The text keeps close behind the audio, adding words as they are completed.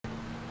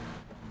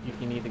You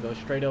can either go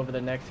straight over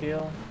the next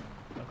hill,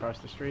 across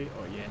the street,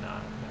 or yeah, nah,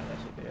 that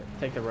shit dead.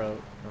 Take the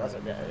road.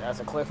 That's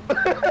a cliff.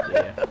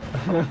 Yeah.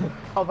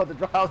 I was about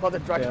to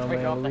drive Tell straight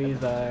me, off.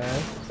 Louise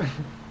ass.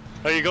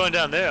 Oh, you're going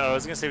down there? I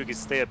was gonna say we could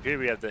stay up here.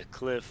 We have the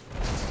cliff.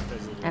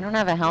 I don't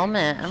have a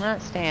helmet. I'm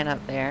not staying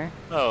up there.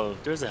 Oh,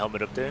 there's a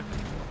helmet up there.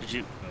 Did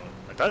you? Oh,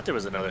 I thought there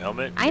was another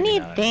helmet. I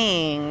need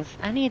things.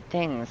 I need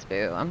things,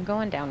 boo. I'm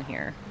going down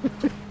here.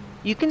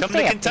 You can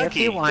stay up there if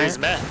you want. There's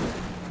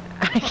meth.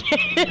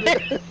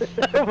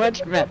 So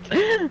much meth.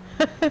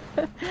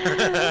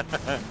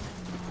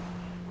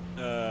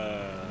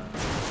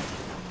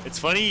 It's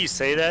funny you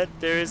say that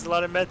there is a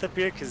lot of meth up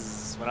here,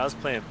 because when I was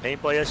playing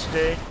paintball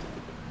yesterday,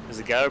 there's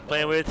a guy we're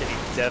playing with, and he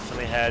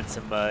definitely had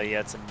some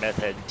meth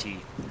head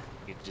teeth.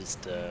 He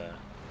just,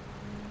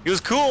 he was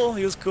cool.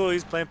 He was cool. He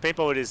was playing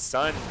paintball with his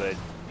son, but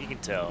you can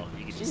tell.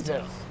 You can just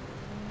tell.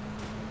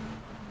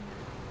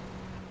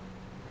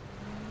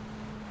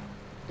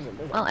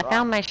 Well, I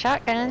found my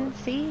shotgun.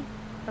 See?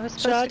 I was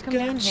supposed to come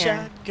down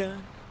here.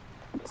 Shotgun.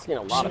 I've seen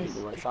a lot of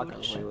people run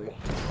shotguns lately.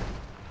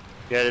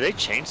 Yeah, did they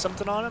change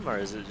something on him, or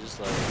is it just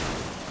like...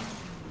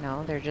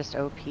 No, they're just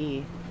OP.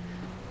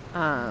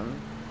 I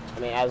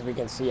mean, as we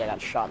can see, I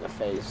got shot in the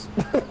face.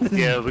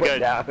 Yeah, we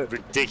got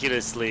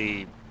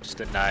ridiculously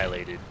just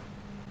annihilated.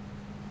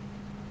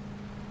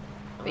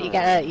 But you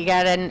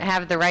gotta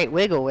have the right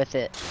wiggle with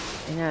it.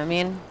 You know what I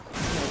mean?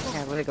 You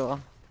gotta wiggle.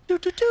 You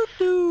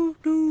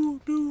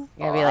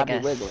gotta be like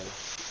a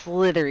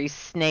slithery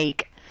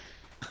snake.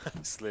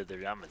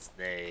 Slithery, I'm a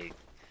snake.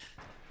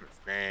 I'm a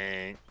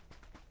snake.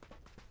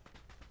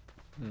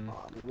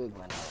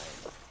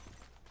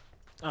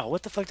 Oh,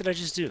 what the fuck did I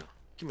just do?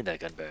 Give me that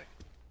gun back.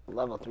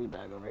 Level 3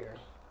 bag over here.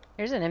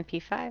 Here's an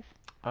MP5.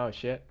 Oh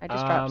shit. I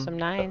just dropped some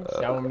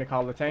 9s. Y'all want me to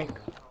call the tank?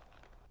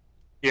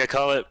 Yeah,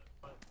 call it.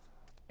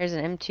 There's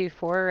an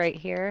M24 right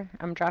here.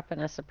 I'm dropping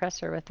a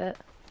suppressor with it.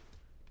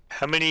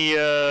 How many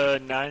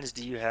 9s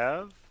do you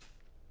have?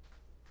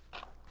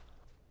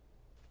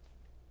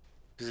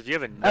 Because if you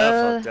have enough,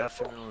 I'll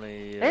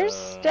definitely...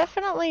 There's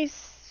definitely...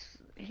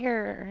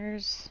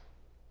 Here's...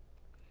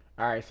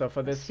 Alright, so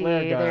for this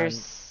flare gun,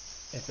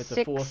 there's if it's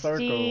a full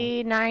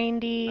circle,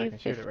 90, I can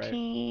shoot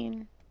 15... it,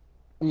 right?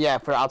 Yeah,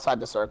 for outside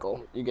the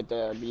circle. You get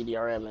the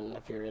BDRM, and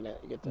if you're in it,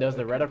 you get the... Does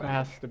the reticle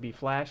has to be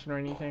flashing or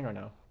anything, or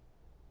no?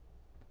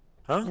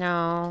 Huh?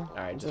 No.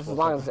 Alright, just as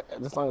long as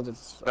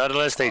it's... Not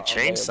unless they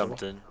change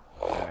something.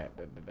 Alright,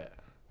 bet. Let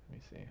me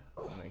see.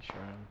 I'll make sure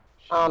I'm...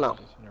 Oh no.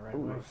 In the right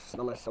way.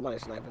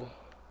 Somebody's sniping.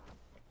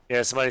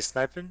 Yeah, somebody's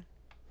sniping?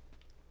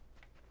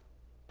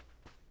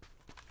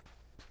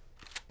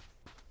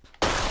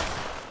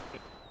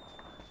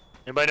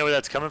 Anybody know where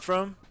that's coming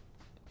from?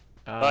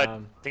 I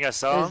think I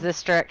saw him.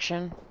 This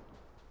direction.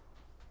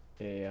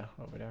 Yeah,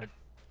 over there.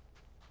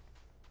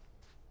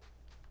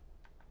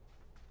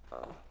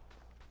 Oh,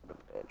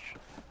 bitch.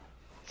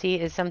 See,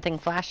 is something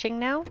flashing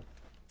now?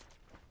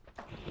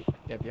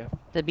 Yep.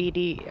 The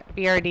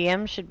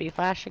BRDM should be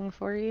flashing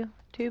for you,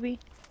 Tubi.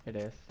 It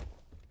is.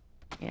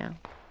 Yeah.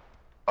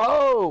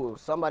 Oh,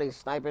 somebody's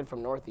sniping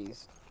from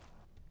northeast.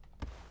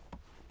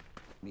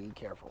 Be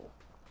careful.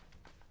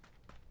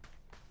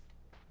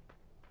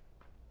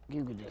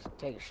 You could just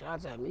take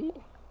shots at me.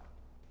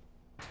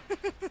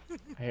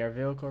 I hear a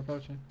vehicle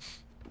approaching.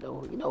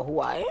 You know who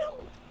I am?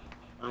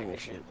 I ain't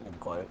shit. Be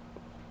quiet.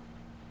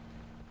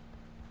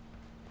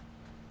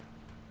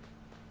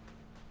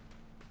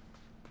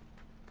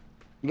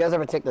 You guys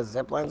ever take the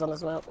zip lines on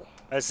this map?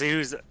 I see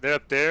who's... They're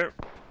up there.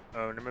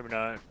 Oh, no, maybe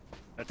not.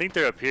 I think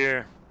they're up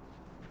here.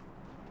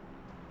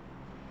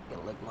 You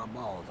can lick my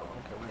balls. I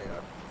don't care where they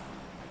are.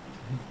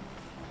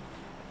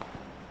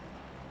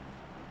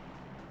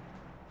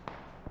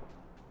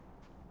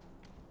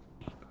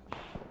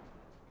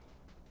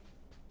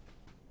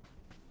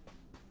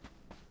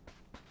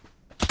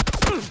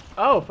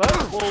 Oh, fuck!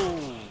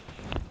 Whoa!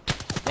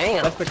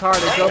 Damn! That's the car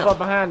that drove up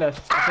behind us.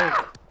 I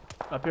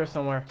think. Up here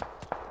somewhere.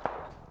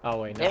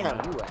 Oh, wait, no. Damn,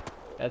 no. you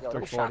That's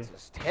 340. shots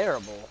is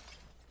terrible.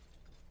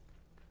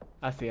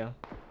 I see them.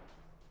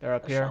 They're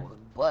up That here. shot was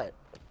butt.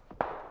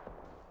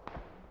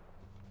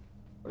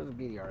 Where's the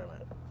BDRM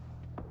at?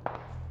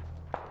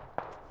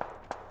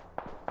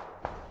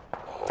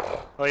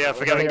 Oh yeah, I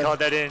forgot we called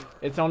that in.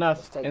 It's on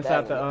us. take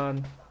Inside that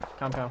the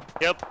compound.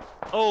 Yep.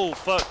 Oh,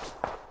 fuck.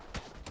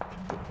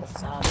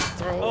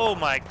 Oh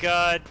my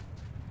god.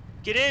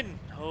 Get in.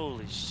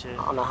 Holy shit.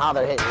 I don't know how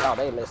they're hitting y'all.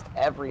 They missed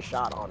every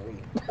shot on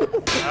me.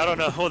 I don't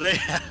know. Well, they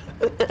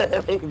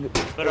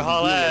better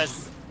haul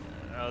ass.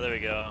 Oh, there we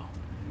go.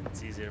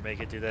 It's easier to make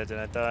it through that than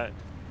I thought.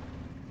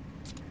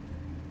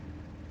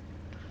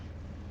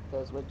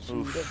 Cause we're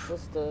cheated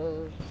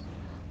sisters.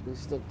 We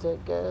stick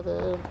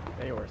together.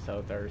 They were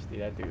so thirsty.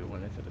 That dude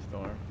went into the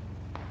storm.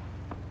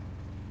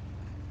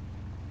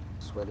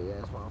 Sweaty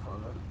ass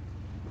motherfucker.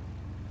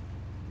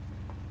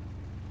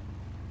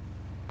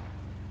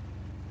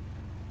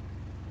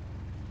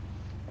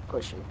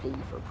 Pushing P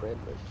for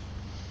privilege.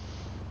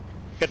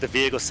 Got the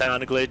vehicle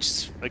sound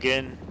glitch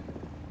again.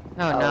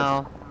 Oh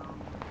no.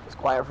 It's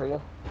quiet for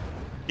you?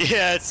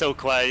 Yeah, it's so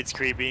quiet. It's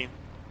creepy.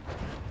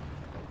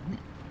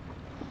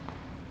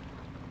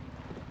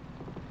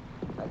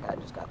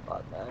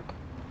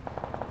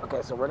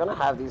 Okay, so we're gonna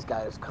have these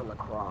guys come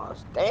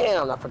across.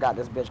 Damn, I forgot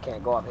this bitch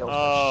can't go up hills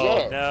Oh,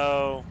 for shit.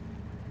 no.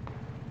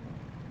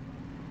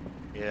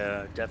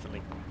 Yeah,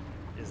 definitely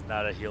is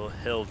not a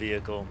hill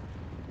vehicle.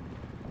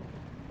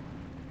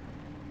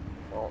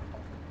 Well,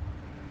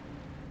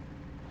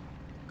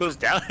 Goes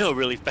downhill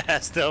really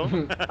fast, though.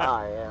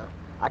 yeah.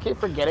 I keep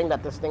forgetting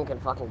that this thing can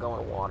fucking go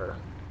in water.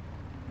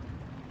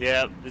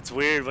 Yeah, it's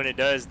weird when it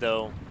does,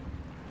 though.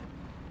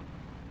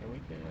 Yeah, we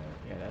could,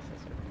 yeah, that's a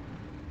circle.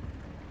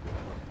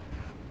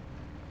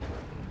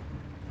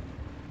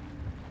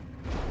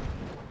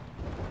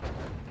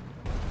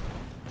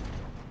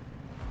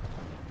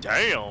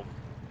 Damn.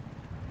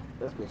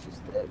 This bitch is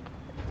thick.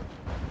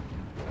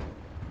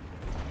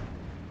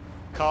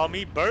 Call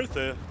me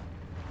Bertha.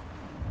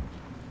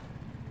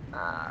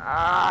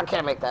 I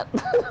can't make that.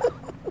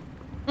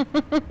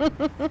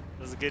 That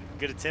was a good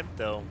attempt,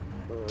 though.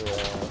 Yeah.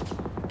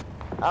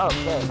 Oh,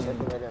 okay. Good thing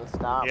they didn't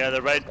stop. Yeah,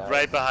 they're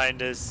right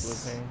behind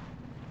us. Blue ping.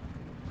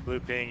 Blue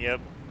ping, yep.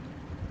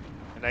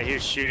 And I hear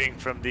shooting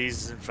from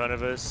these in front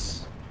of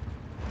us.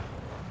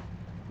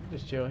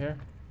 Just chill here.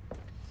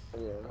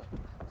 Yeah.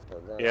 So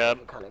then Yep.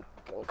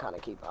 you kind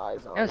of keep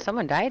eyes on Oh, it.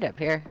 someone died up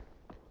here.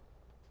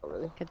 Oh,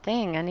 really? Good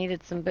thing. I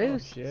needed some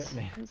boosts. shit,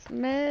 man. And some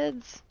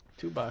meds.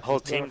 2 boxes. Whole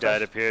team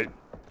died up here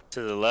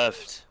to the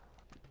left.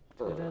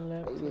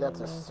 Maybe that's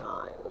a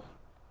sign.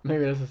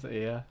 Maybe this is,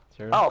 yeah,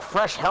 sure. Oh,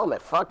 fresh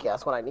helmet. Fuck yeah,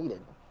 that's what I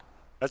needed.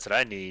 That's what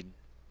I need.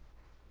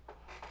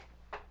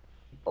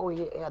 Oh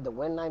yeah, the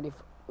Win 90.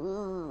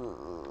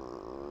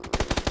 Ooh.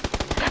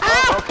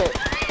 Ah! Oh, okay.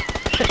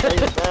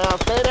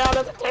 Stay down.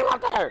 There's a team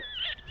up there.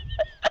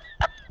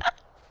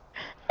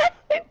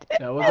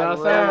 That was I literally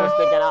was outside.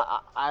 thinking.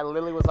 I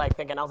literally was like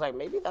thinking. I was like,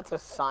 maybe that's a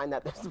sign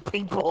that there's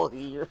people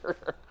here.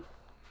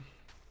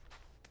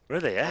 Where are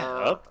they at?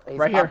 Up? He's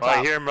Right here. up Oh, I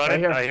top. hear him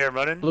running. Right here. I hear him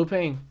running. Blue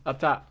ping, up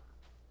top.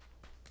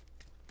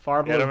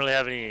 Far blue. Yeah, I don't really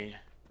have any.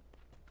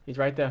 He's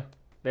right there.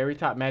 Very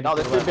top, magic. No,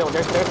 to there's the two left.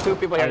 people. There's 2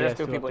 people here. Oh, yeah, There's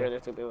 2 two people up here. there.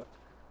 There's 2 people.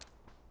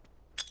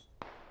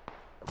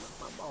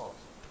 My balls.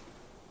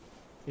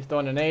 He's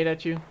throwing a nade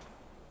at you.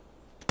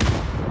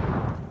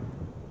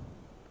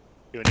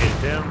 You need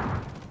them.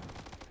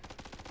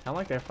 Sound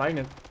like they're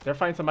fighting. They're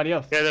fighting somebody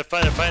else. Yeah, they're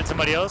fighting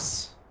somebody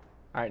else.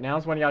 All right,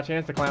 now's one of y'all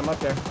chance to climb up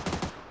there.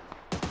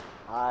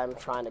 I'm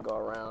trying to go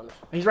around.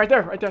 He's right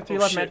there to your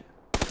left, shit. man.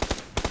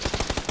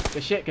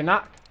 Good shit, can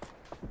knock.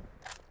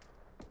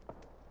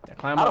 Yeah,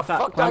 climb How up the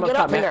top. fuck do I Climb up get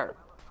top, up man. here?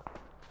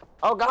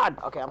 Oh god.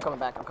 Okay, I'm coming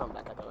back.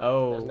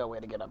 Oh. There's no way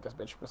to get up this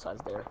bitch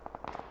besides there.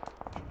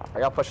 Are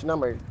y'all pushing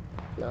them or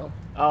no?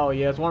 Oh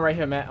yeah, there's one right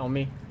here, Matt, on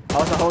me.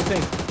 Oh, it's the whole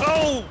thing.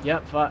 Oh!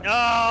 Yep, fuck.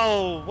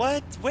 No!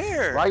 What?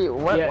 Where? Why are you?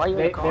 Why are you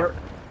in the car?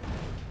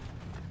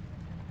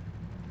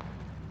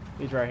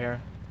 He's right here.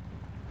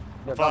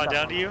 Yeah, Falling drop that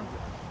down to you?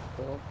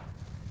 one.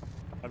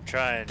 I'm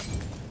trying.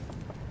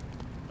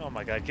 Oh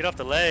my god, get off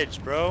the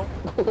ledge, bro.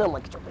 I'm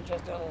like, get your bitch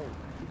ass down.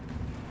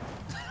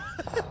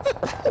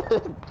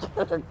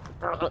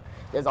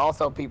 There's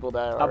also people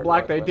that I are.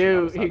 blocked that northwest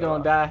dude. outside He the gonna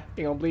rock. die.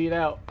 He gonna bleed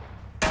out.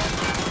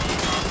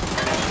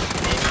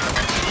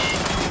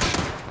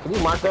 Can you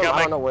mark them? got I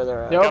my- don't know where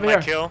they're at. They're Got over my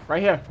here. kill.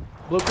 Right here.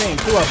 Blue ping.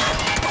 2 of them.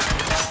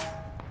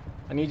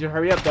 I need you to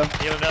hurry up though.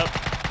 Healing up.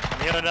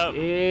 I'm healing up.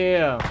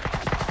 Yeah.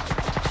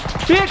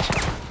 Bitch!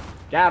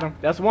 Got him.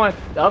 That's one.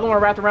 The other one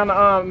wrapped around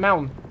the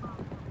mountain.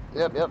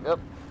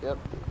 Yep.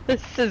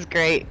 This is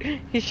great.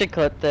 You should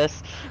clip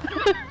this.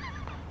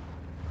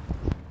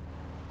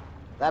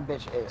 That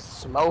bitch is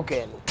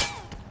smoking.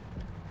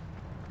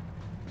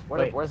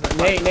 Wait, Where's the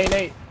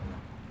Nate.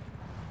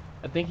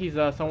 I think he's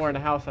somewhere in the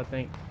house, I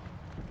think.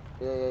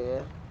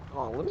 Yeah.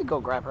 Hold on, let me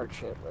go grab her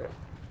shit, bro.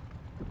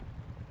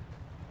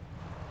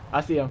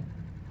 I see him.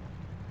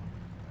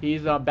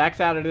 He's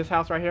backside of this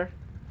house right here.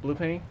 Blue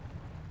ping.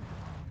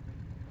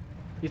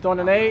 He's throwing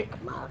a nade.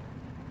 Come on.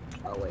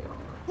 Oh wait, hold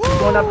on. He's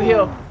going up the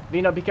hill.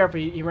 Vino, be careful.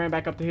 He ran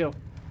back up the hill.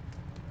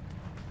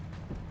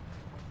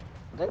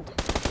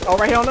 Oh,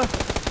 right here on the.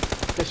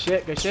 Good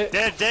shit.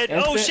 Dead.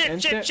 Oh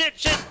Instant, shit.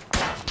 instant.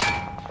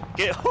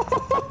 Get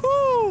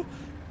Where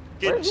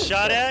getting is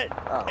shot it?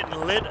 at Oh.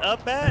 and lit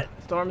up at.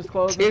 Storm is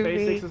closing. Jimmy.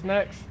 Phase 6 is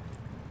next.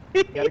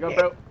 Gotta go,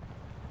 bro.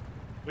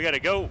 We gotta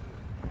go.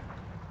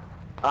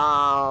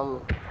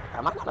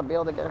 Am I gonna be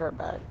able to get her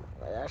back?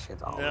 Like, that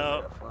shit's all No.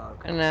 over the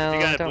fuck. No, You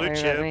got a don't blue worry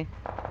chip. about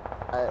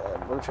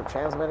me. Blue chip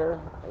transmitter.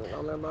 I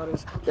don't know about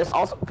this. There's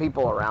also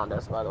people around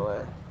us, by the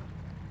way.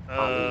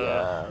 On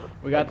the,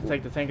 We got to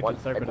take the tanker to the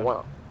circle.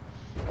 though.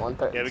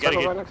 130. Yeah, we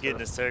gotta get in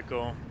the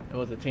circle. It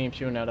was a team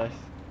shooting at us.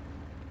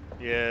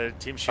 Yeah,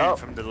 team shooting Oh.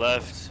 from the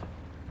left.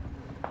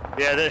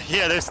 Yeah,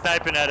 they're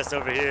sniping at us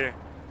over here.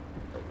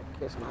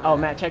 Oh,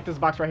 Matt, check this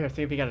box right here.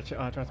 See if he got a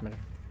transmitter.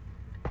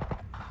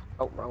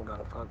 Oh, wrong gun.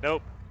 Fuck.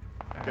 Nope,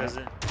 Alright,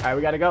 doesn't.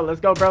 we gotta go. Let's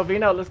go, bro.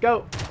 Vino, let's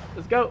go.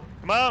 Let's go.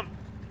 Come on.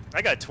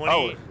 I got 20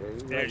 Oh,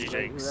 energy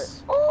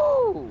drinks.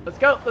 Oh! Let's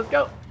go.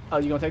 Oh,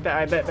 you gonna take that?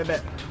 I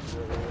bet.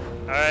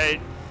 Alright.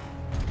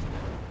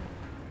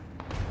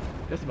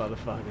 This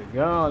motherfucker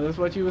gone. This is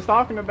what you was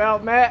talking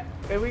about, Matt.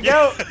 Here we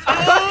go.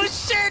 Oh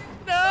shit!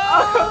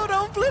 No!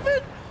 Don't flip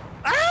it!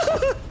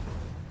 Ah!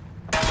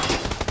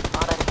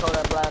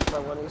 black,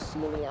 but when they see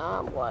me,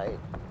 I'm white.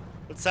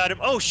 Inside him.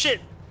 Oh shit!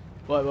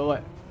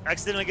 What?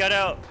 Accidentally got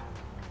out.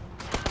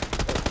 You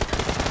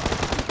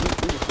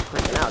just keep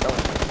freaking out, don't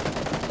you?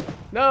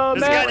 No,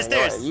 There's a guy man. on the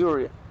stairs.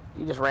 You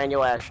just ran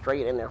your ass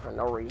straight in there for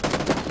no reason.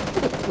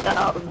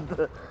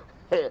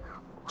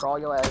 Crawl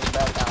your ass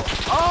back out.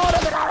 Oh,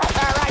 there's a guy right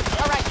there, right.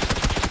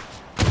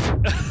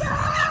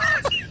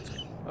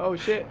 Oh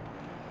shit.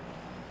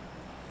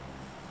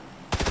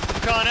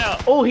 I'm calling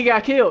out. Oh, he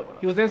got killed.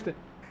 He was instant.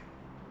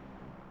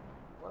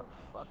 What a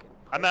fucking...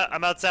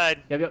 I'm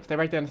outside. Yep. Stay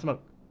right there in the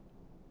smoke.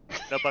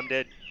 Nope, I'm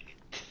dead.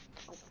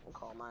 I'll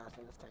call my ass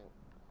in this tank.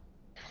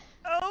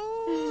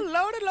 Oh,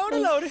 loaded.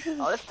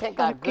 Oh, this tank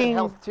got good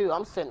health too.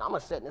 I'm gonna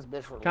sit in this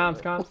bitch for a little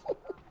bit. Comms.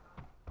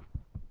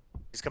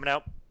 He's coming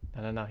out.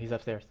 No. He's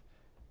upstairs.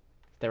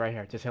 Stay right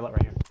here. Just heal up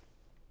right here.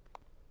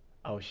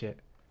 Oh shit.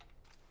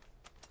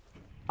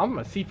 I'm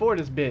gonna C4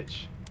 this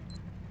bitch.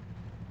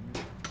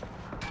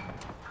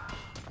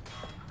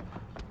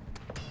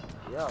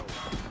 Yo,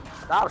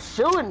 stop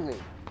shooting me.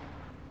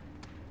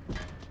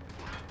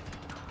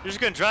 You're just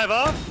gonna drive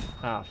off?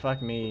 Ah,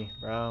 fuck me,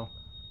 bro.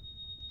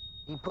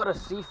 He put a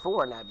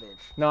C4 in that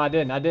bitch. No, I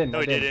didn't. No,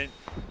 he didn't.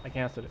 I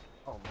canceled it.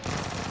 Oh man.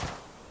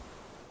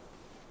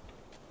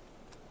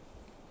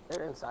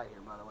 They're inside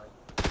here, by the way.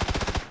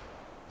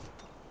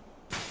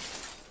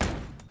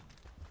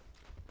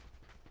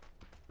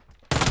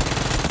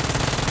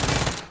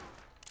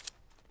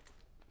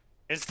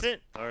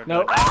 Instant? Or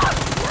Nope.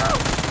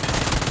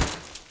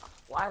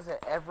 Why is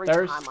it every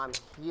Thirst. time I'm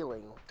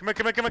healing? Come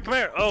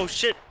here. Oh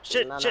shit.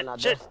 No.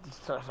 Shit.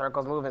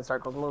 Circle's moving.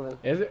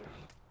 Is it?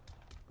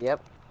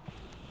 Yep.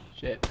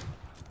 Shit.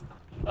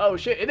 Oh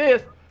shit, it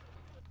is.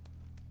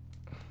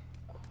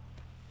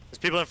 There's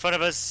people in front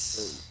of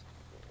us.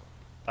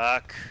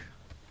 Fuck.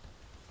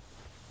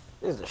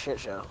 This is a shit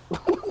show.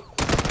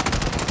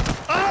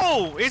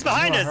 Oh! He's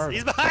behind I us! heard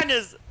He's him. behind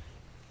us!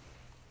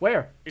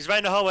 Where? He's right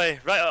in the hallway.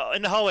 Right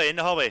in the hallway.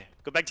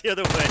 Go back the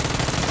other way.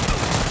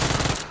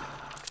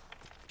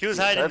 He was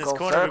hiding in this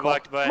corner we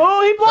walked by.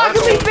 Oh, he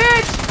blocking me,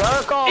 bitch!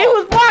 Circle. He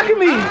was blocking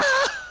me!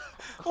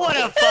 What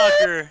a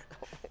fucker!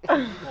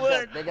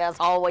 That big ass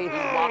hallway he's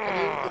walking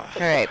in.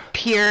 Alright,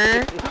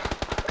 pure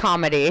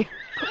comedy.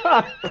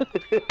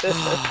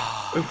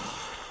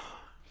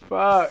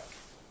 Fuck.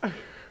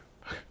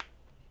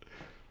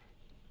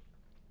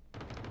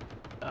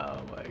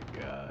 Oh my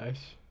gosh.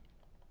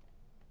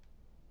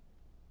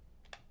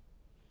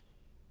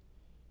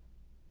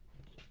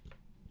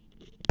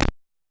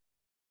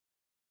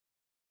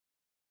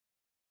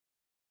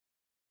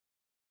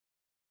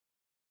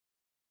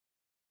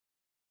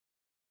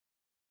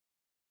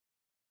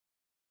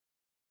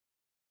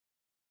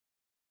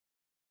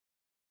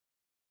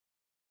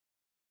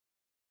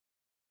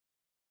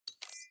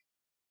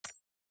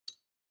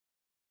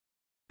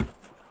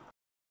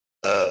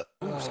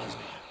 Excuse me.